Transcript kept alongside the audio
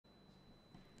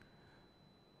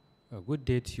A good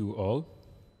day to you all.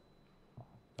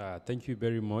 Thank you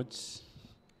very much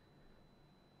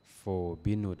for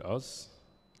being with us,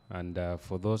 and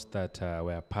for those that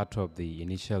were part of the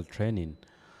initial training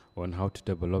on how to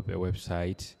develop a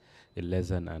website in less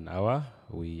than an hour.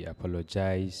 We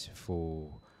apologize for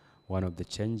one of the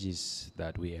changes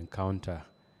that we encounter.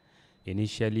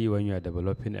 Initially, when you are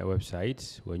developing a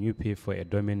website, when you pay for a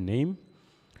domain name,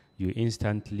 you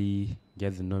instantly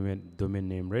get the domain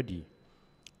name ready.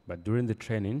 But during the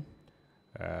training,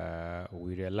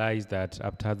 we realized that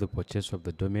after the purchase of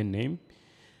the domain name,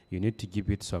 you need to give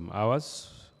it some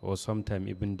hours or sometimes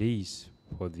even days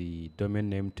for the domain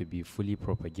name to be fully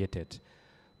propagated.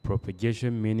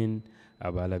 Propagation meaning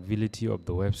availability of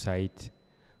the website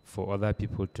for other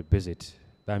people to visit.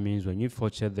 That means when you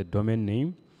purchase the domain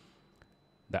name,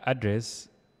 the address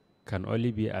can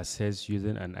only be accessed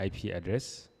using an IP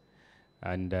address.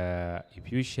 And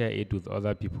if you share it with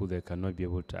other people, they cannot be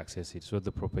able to access it. So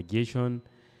the propagation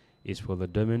is for the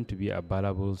domain to be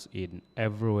available in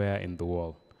everywhere in the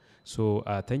world. So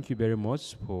thank you very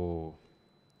much for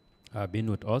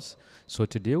being with us. So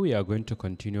today we are going to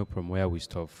continue from where we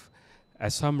stopped.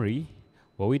 A summary,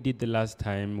 what we did the last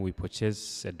time, we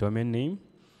purchased a domain name.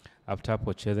 After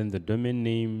purchasing the domain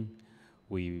name,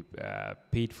 we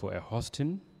paid for a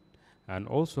hosting. And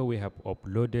also we have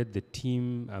uploaded the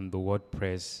theme and the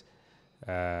WordPress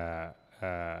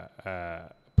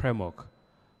framework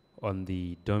on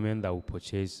the domain that we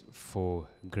purchased for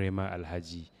Grammar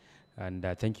Alhaji. And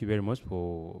thank you very much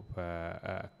for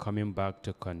coming back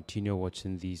to continue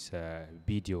watching this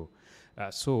video.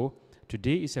 So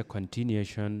today is a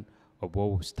continuation of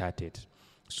what we started.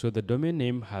 So the domain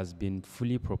name has been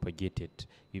fully propagated.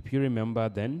 If you remember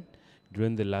then,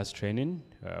 during the last training,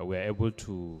 we were able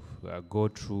to go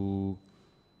through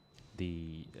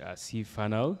the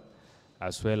cPanel,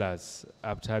 as well as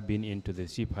after being into the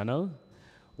cPanel,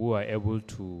 we were able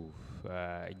to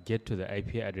get to the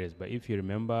IP address. But if you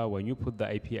remember, when you put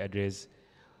the IP address,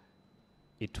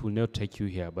 it will not take you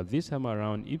here. But this time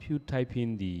around, if you type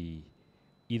in the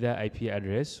either IP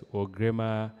address or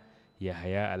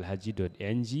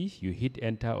grammaryahayaalhaji.ng, you hit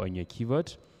enter on your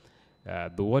keyboard,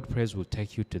 the WordPress will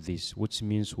take you to this, which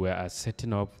means we are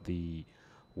setting up the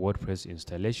WordPress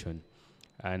installation.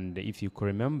 And if you could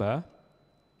remember,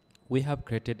 we have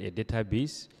created a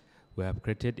database, we have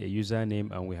created a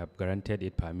username, and we have granted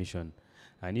it permission.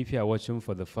 And if you are watching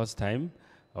for the first time,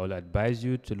 I will advise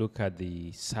you to look at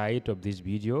the side of this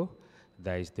video.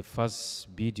 That is the first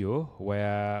video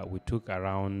where we took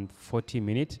around 40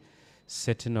 minutes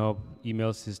setting up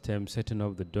email system, setting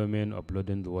up the domain,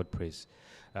 uploading the WordPress.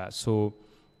 So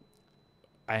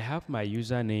I have my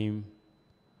username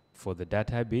for the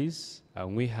database,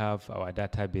 and we have our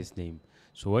database name.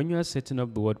 So when you are setting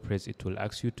up the WordPress, it will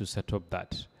ask you to set up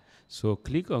that. So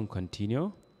click on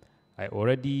continue. I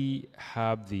already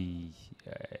have the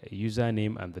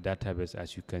username and the database.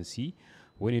 As you can see,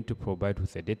 we need to provide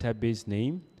with a database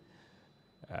name,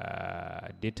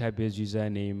 database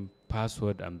username,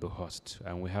 password, and the host,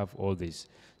 and we have all this.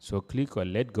 So click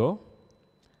on let go.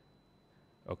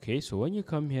 Okay, so when you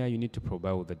come here, you need to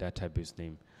provide with the database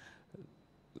name.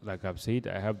 Like I've said,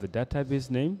 I have the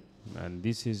database name, and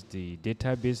this is the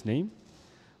database name,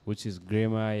 which is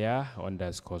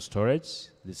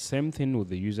grammarya_storage. The same thing with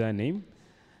the username,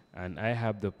 and I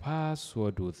have the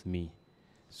password with me.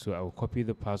 So I'll copy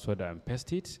the password and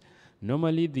paste it.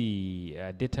 Normally, the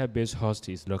database host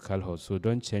is localhost, so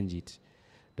don't change it.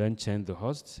 Don't change the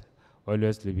host.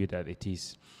 Always leave it as it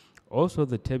is. Also,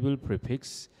 the table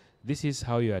prefix. This is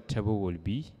how your table will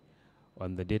be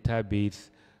on the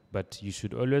database, but you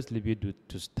should always leave it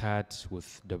to start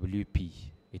with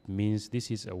WP. It means this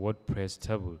is a WordPress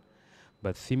table.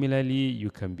 But similarly,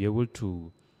 you can be able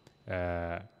to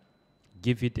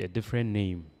give it a different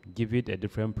name, give it a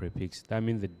different prefix. That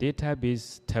means the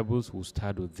database tables will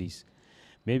start with this.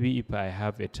 Maybe if I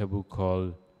have a table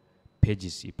called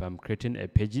pages, if I'm creating a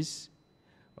pages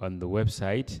on the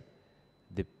website,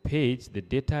 the page, the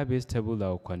database table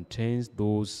that contains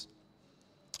those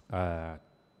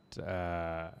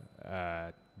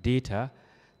data,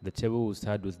 the table will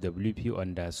start with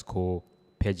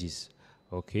WP_pages.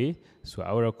 Okay, so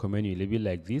I would recommend you leave it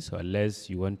like this, unless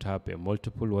you want to have a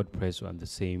multiple WordPress on the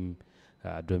same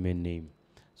domain name.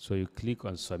 So you click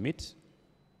on submit.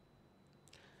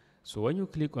 So when you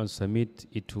click on submit,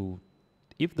 it will,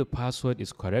 if the password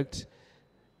is correct,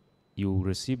 you will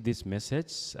receive this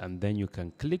message, and then you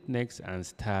can click next and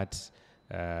start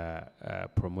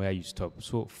from where you stop.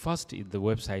 So first is the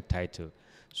website title.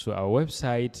 So our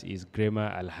website is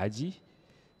Grammar Alhaji.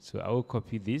 So I will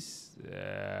copy this.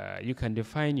 You can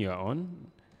define your own.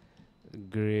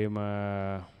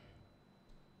 Grammar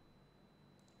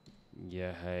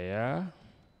Yahaya.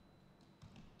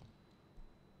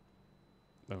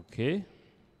 Okay.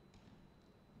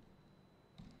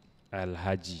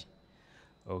 Alhaji.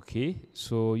 Okay,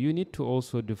 so you need to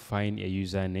also define a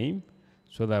username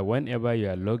so that whenever you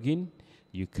are logging,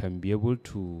 you can be able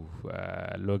to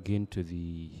log into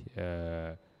the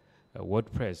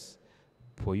WordPress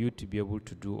for you to be able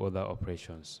to do other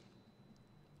operations.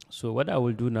 So what I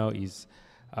will do now is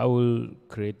I will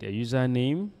create a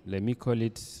username. Let me call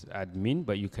it admin,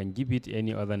 but you can give it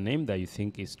any other name that you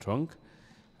think is strong.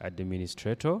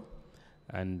 Administrator.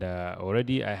 And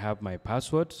already I have my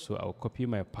password, so I'll copy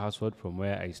my password from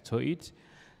where I store it.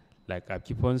 Like I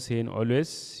keep on saying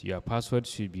always, your password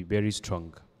should be very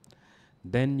strong.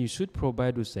 Then you should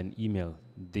provide us an email.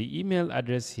 The email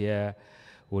address here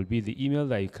will be the email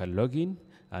that you can log in,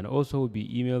 and also will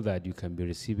be email that you can be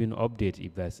receiving update.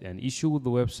 If there's an issue with the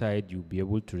website, you'll be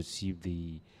able to receive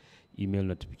the email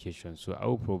notification. So I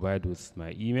will provide with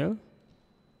my email.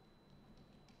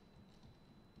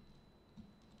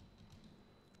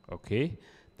 Okay,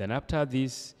 then after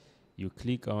this, you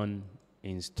click on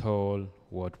install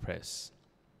WordPress.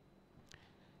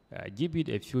 Give it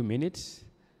a few minutes.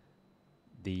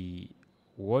 The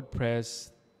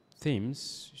WordPress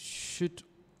themes should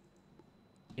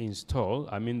install.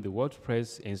 I mean, the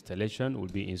WordPress installation will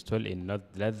be installed in not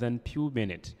less than few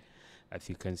minutes. As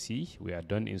you can see, we are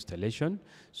done installation,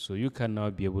 so you can now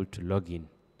be able to log in.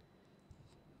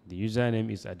 The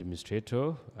username is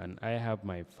administrator, and I have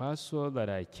my password that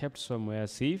I kept somewhere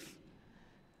safe.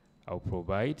 I'll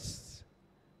provide,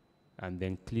 and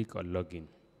then click on login.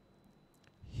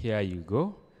 Here you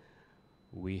go.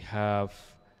 We have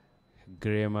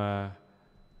Grammar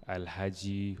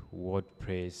Alhaji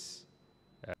WordPress.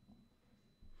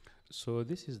 So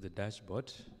this is the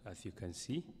dashboard, as you can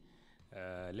see.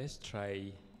 Let's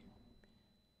try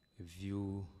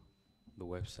view the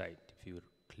website. If you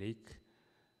click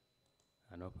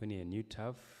and open a new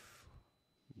tab,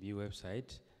 view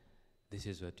website, this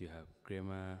is what you have,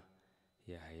 Grammar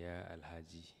Yahya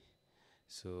Alhaji.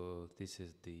 So this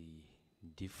is the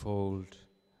default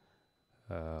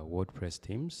WordPress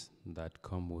themes that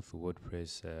come with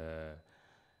WordPress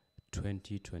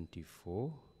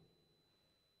 2024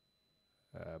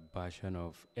 version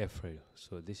of April.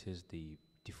 So this is the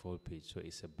default page. So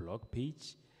it's a blog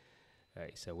page,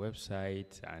 it's a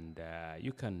website, and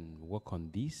you can work on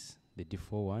this, the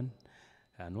default one,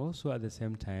 and also at the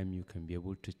same time you can be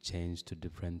able to change to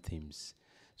different themes.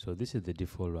 So this is the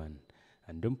default one,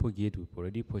 and don't forget we've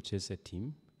already purchased a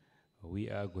theme. We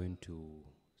are going to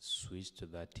switch to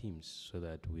that themes so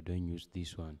that we don't use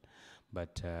this one,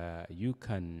 but you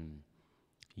can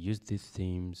use these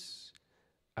themes,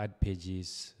 add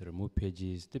pages, remove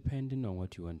pages, depending on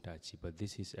what you want to achieve. But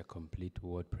this is a complete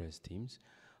WordPress themes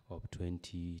of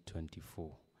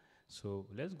 2024. So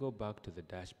let's go back to the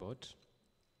dashboard.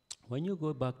 When you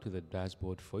go back to the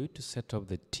dashboard, for you to set up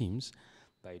the themes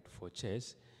that it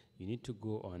purchase, you need to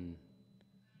go on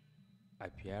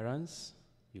appearance,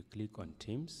 you click on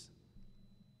themes.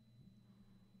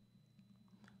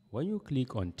 When you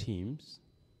click on themes,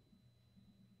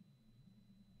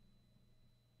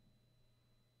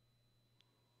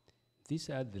 these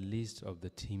are the list of the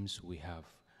themes we have.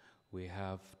 We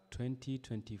have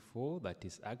 2024 that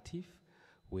is active.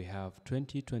 We have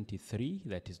 2023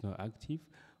 that is not active.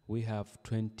 We have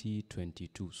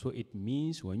 2022. So it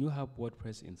means when you have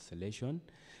WordPress installation,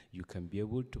 you can be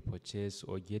able to purchase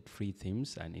or get free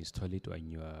themes and install it on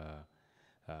your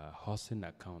hosting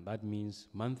account. That means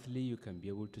monthly you can be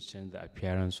able to change the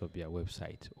appearance of your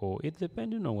website, or it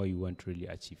depending on what you want to really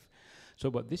achieve. So,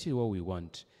 but this is what we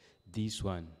want. This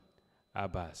one,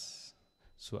 Abbas.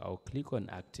 So I'll click on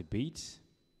activate.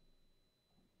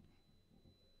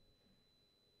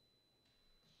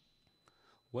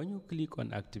 When you click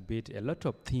on activate, a lot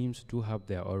of themes do have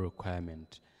their own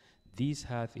requirement. This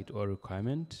has its own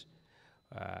requirement.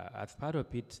 As part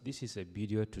of it, this is a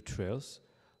video tutorials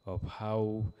of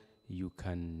how you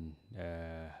can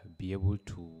be able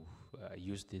to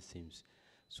use these themes.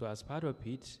 So as part of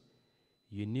it,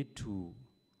 you need to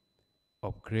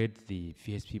upgrade the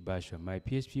PHP version. My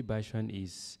PHP version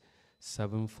is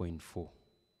 7.4.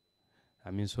 I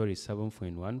mean, sorry,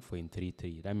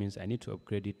 7.1.33. That means I need to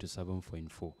upgrade it to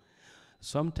 7.4.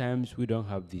 Sometimes we don't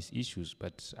have these issues,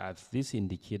 but as this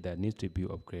indicates that needs to be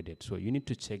upgraded. So you need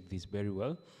to check this very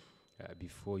well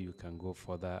before you can go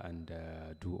further and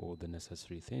do all the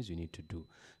necessary things you need to do.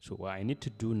 So what I need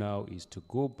to do now is to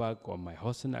go back on my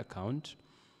hosting account,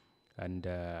 and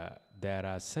there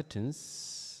are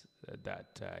settings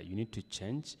that you need to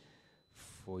change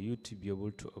for you to be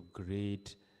able to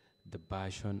upgrade the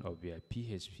version of your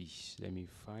PHP. Let me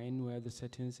find where the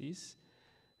settings is.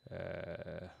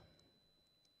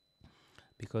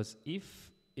 Because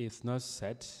if it's not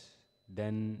set,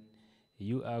 then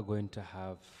you are going to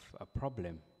have a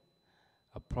problem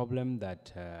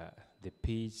that the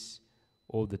page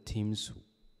or the themes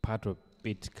part of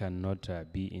it cannot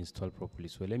be installed properly.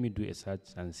 So let me do a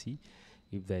search and see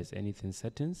if there's anything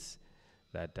settings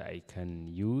that I can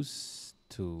use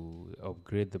to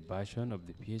upgrade the version of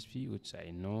the PHP, which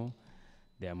I know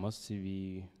there must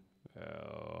be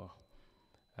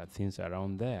things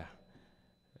around there.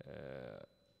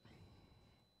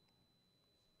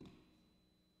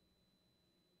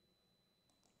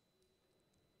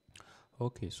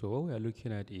 Okay, so what we are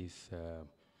looking at is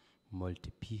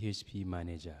multi-PHP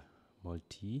manager.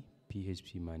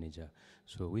 Multi-PHP manager.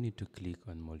 So we need to click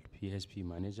on multi-PHP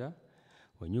manager.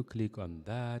 When you click on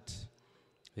that,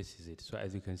 this is it. So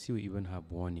as you can see, we even have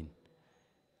warning,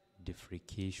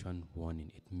 deprecation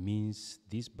warning. It means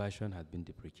this version has been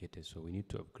deprecated, so we need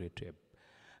to upgrade to a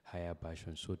higher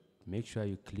version. So make sure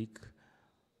you click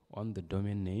on the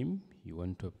domain name you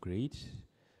want to upgrade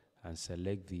and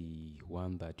select the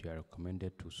one that you are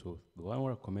recommended to. So the one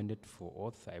recommended for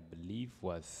us, I believe,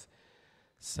 was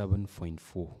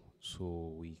 7.4.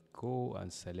 So we go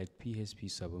and select PHP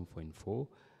 7.4,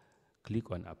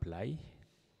 click on apply.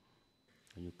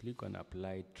 When you click on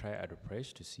apply, try a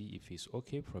refresh to see if it's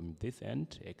okay from this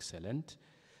end. Excellent.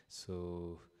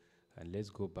 So, and let's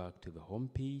go back to the home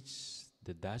page,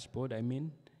 the dashboard, I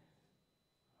mean.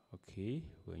 Okay,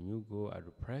 when you go and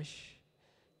refresh,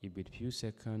 give it a few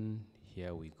seconds,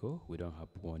 here we go, we don't have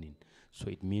warning. So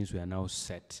it means we are now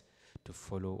set to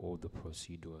follow all the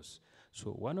procedures.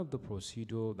 So one of the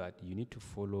procedures that you need to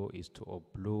follow is to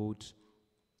upload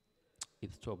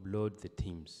the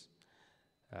themes.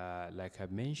 Like I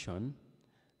mentioned,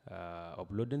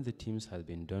 uploading the themes has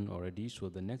been done already, so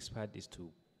the next part is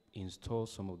to install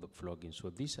some of the plugins. So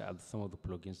these are some of the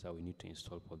plugins that we need to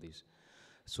install for this.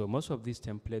 So most of these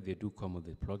templates, they do come with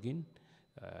the plugin.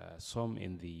 Some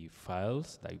in the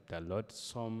files that you download,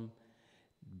 some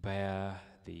via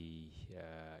the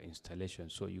installation.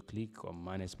 So you click on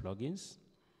manage plugins.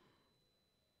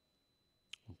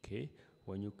 Okay,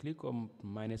 when you click on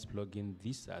manage plugin,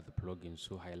 these are the plugins.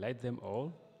 So highlight them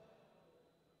all.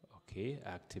 Okay,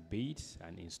 activate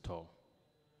and install.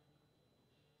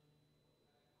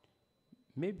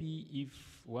 Maybe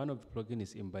if one of the plugins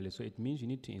is invalid, so it means you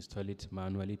need to install it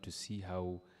manually to see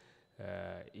how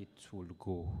it will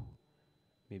go.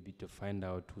 Maybe to find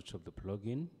out which of the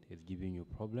plugin is giving you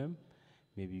a problem,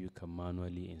 maybe you can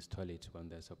manually install it when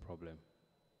there's a problem.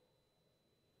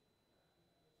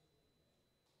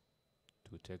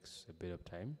 It takes a bit of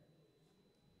time.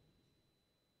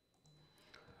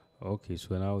 Okay,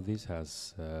 so now this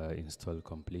has installed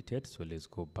completed. So let's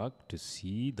go back to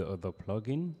see the other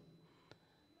plugin.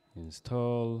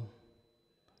 Install.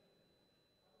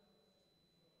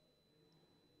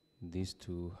 These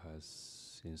two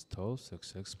has installed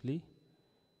successfully.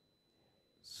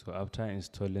 So after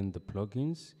installing the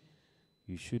plugins,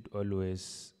 you should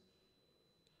always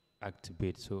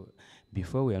activate. So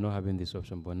before we are not having this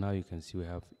option, but now you can see we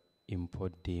have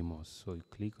import demos. So you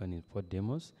click on import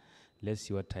demos. Let's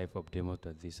see what type of demos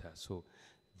that these are. So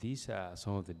these are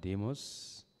some of the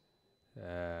demos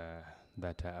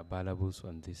that are available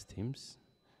on these themes.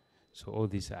 So all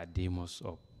these are demos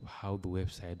of how the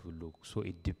website will look. So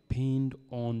it depends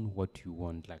on what you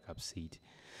want, like I've said.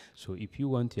 So if you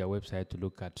want your website to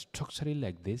look at structurally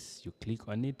like this, you click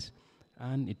on it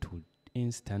and it will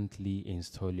instantly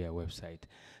install your website.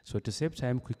 So to save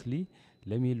time quickly,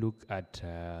 let me look at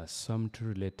something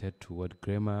related to what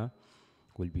Grammar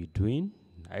will be doing.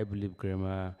 I believe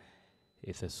Grammar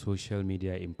is a social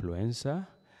media influencer.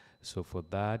 So for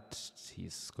that,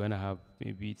 he's going to have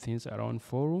maybe things around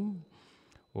forum,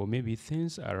 or maybe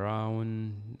things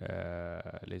around,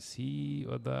 let's see,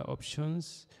 other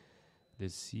options.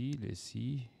 Let's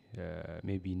see,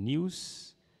 maybe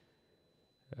news.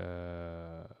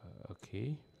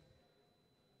 Okay.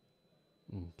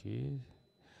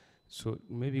 So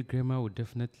maybe Grammar would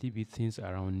definitely be things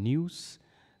around news,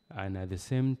 and at the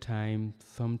same time,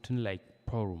 something like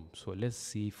forum. So let's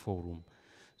see forum.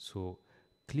 So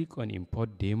click on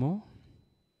import demo.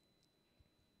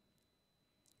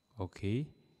 Okay.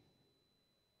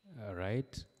 All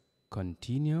right.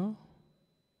 Continue.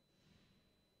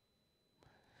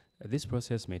 This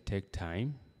process may take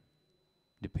time,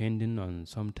 depending on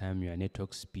sometime your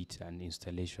network speed and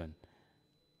installation.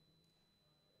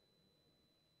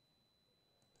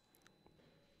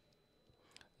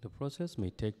 The process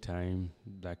may take time,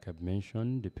 like I've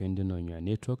mentioned, depending on your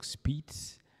network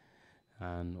speeds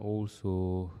and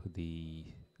also the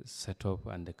setup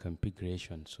and the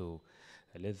configuration. So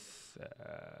let's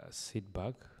sit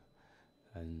back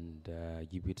and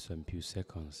give it some few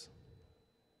seconds.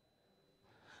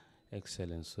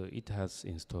 Excellent. So it has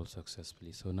installed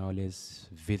successfully. So now let's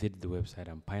visit the website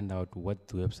and find out what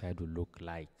the website will look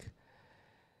like.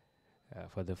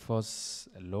 For the first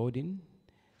loading,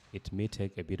 it may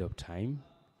take a bit of time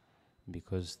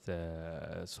because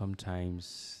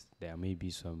sometimes there may be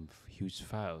some huge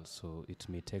files, so it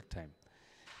may take time.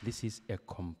 This is a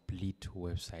complete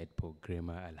website for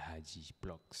Grammar Alhaji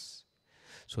blogs.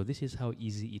 So this is how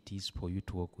easy it is for you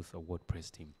to work with a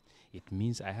WordPress team. It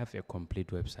means I have a complete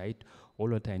website. All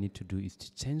what I need to do is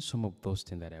to change some of those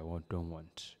things that I don't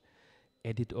want.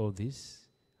 Edit all this,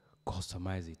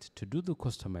 customize it. To do the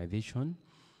customization,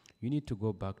 you need to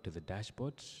go back to the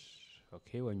dashboard.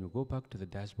 Okay, when you go back to the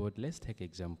dashboard, let's take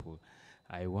example.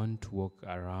 I want to work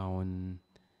around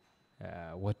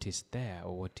what is there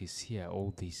or what is here,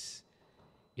 all this.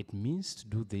 It means to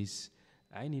do this,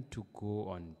 I need to go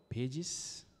on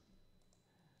pages.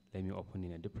 Let me open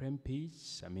in a different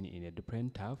page, in a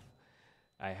different tab.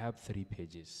 I have 3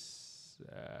 pages.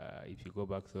 If you go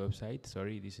back to the website,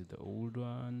 sorry, this is the old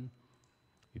one.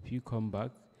 If you come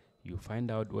back, you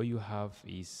find out what you have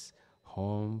is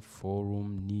home,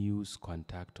 forum, news,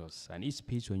 contact us. And each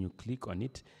page, when you click on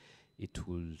it, it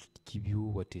will give you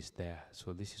what is there.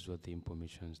 So this is what the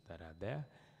informations that are there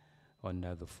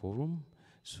under the forum.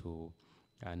 So,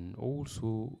 and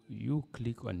also you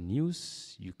click on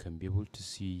news, you can be able to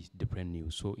see different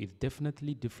news. So it's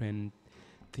definitely different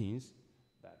things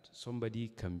that somebody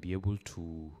can be able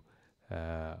to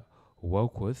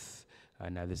work with,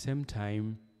 and at the same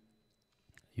time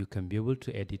you can be able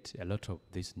to edit a lot of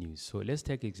this news. So let's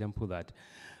take example that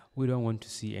we don't want to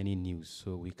see any news,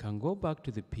 so we can go back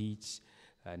to the page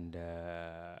and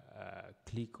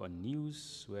click on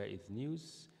news. Where is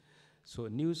news? So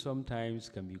news sometimes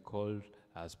can be called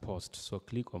as post, so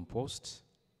click on post.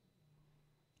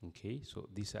 Okay, so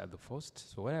these are the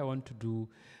first. So what I want to do,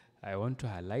 I want to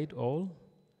highlight all.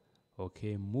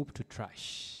 Okay, move to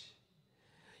trash.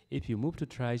 If you move to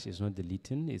trash, it's not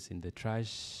deleting, it's in the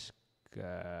trash.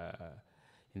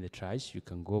 You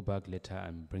can go back later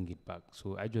and bring it back.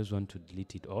 So I just want to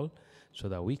delete it all so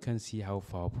that we can see how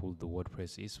powerful the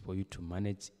WordPress is for you to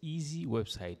manage easy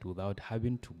website without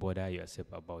having to bother yourself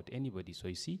about anybody. So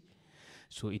you see,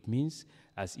 so it means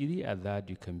as easy as that,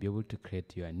 you can be able to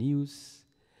create your news.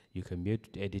 You can be able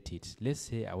to edit it. Let's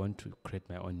say I want to create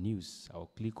my own news.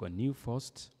 I'll click on new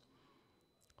first.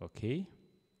 Okay.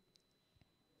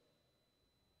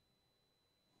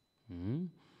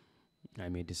 I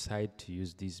may decide to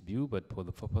use this view, but for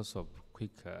the purpose of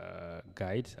quick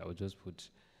guide, I will just put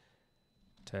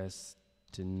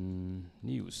testing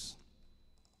news.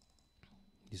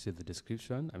 This is the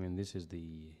description. This is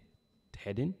the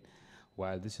heading,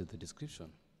 while this is the description.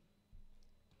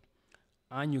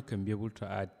 And you can be able to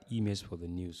add images for the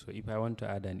news. So if I want to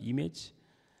add an image,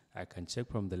 I can check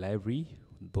from the library,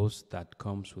 those that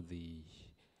comes with the,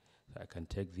 I can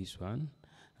take this one.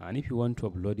 And if you want to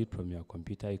upload it from your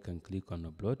computer, you can click on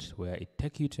upload, where it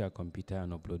takes you to your computer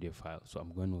and upload your file. So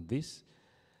I'm going with this,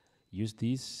 use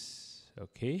this,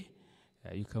 okay.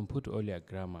 You can put all your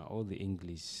grammar, all the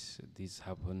English, this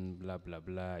happened, blah, blah,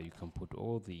 blah. You can put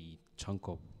all the chunk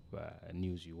of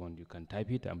news you want. You can type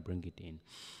it and bring it in.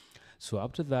 So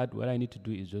after that, what I need to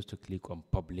do is just to click on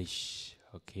publish,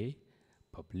 okay.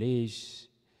 Publish,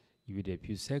 give it a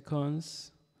few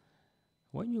seconds.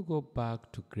 When you go back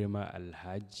to Grammar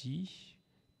Alhaji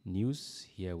news,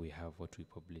 here we have what we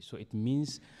publish. So it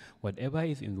means whatever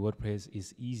is in WordPress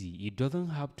is easy. It doesn't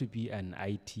have to be an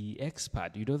IT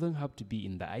expert. You doesn't have to be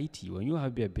in the IT. When you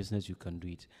have your business, you can do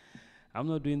it. I'm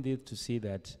not doing this to say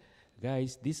that,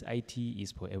 guys, this IT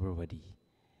is for everybody.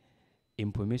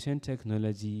 Information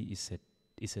technology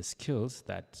is a skills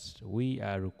that we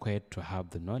are required to have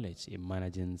the knowledge in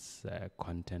managing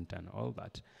content and all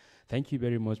that. Thank you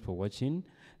very much for watching.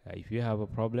 If you have a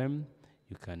problem,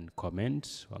 you can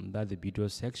comment under the video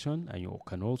section, and you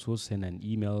can also send an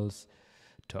emails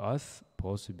to us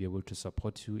for us to be able to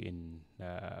support you in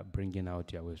bringing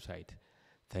out your website.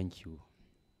 Thank you.